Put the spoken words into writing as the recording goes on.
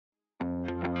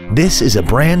This is a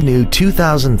brand new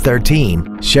 2013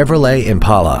 Chevrolet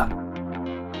Impala.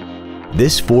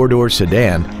 This four-door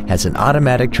sedan has an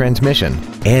automatic transmission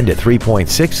and a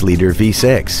 3.6-liter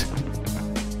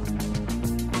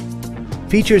V6.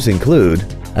 Features include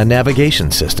a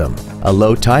navigation system, a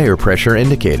low tire pressure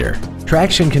indicator,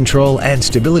 traction control and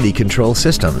stability control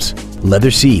systems,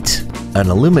 leather seats, an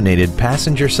illuminated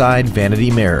passenger side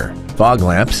vanity mirror, fog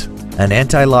lamps, an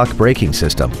anti-lock braking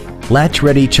system,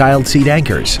 latch-ready child seat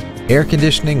anchors, air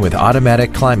conditioning with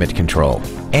automatic climate control,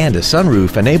 and a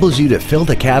sunroof enables you to fill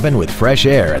the cabin with fresh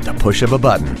air at the push of a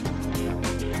button.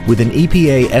 With an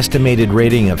EPA estimated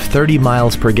rating of 30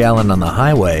 miles per gallon on the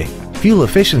highway, fuel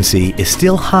efficiency is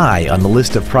still high on the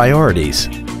list of priorities.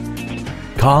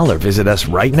 Call or visit us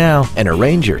right now and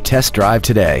arrange your test drive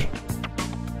today.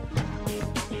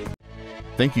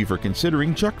 Thank you for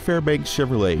considering Chuck Fairbanks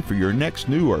Chevrolet for your next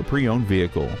new or pre-owned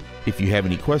vehicle. If you have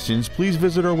any questions, please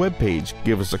visit our webpage,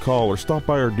 give us a call, or stop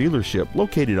by our dealership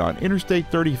located on Interstate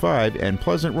 35 and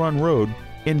Pleasant Run Road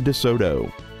in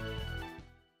DeSoto.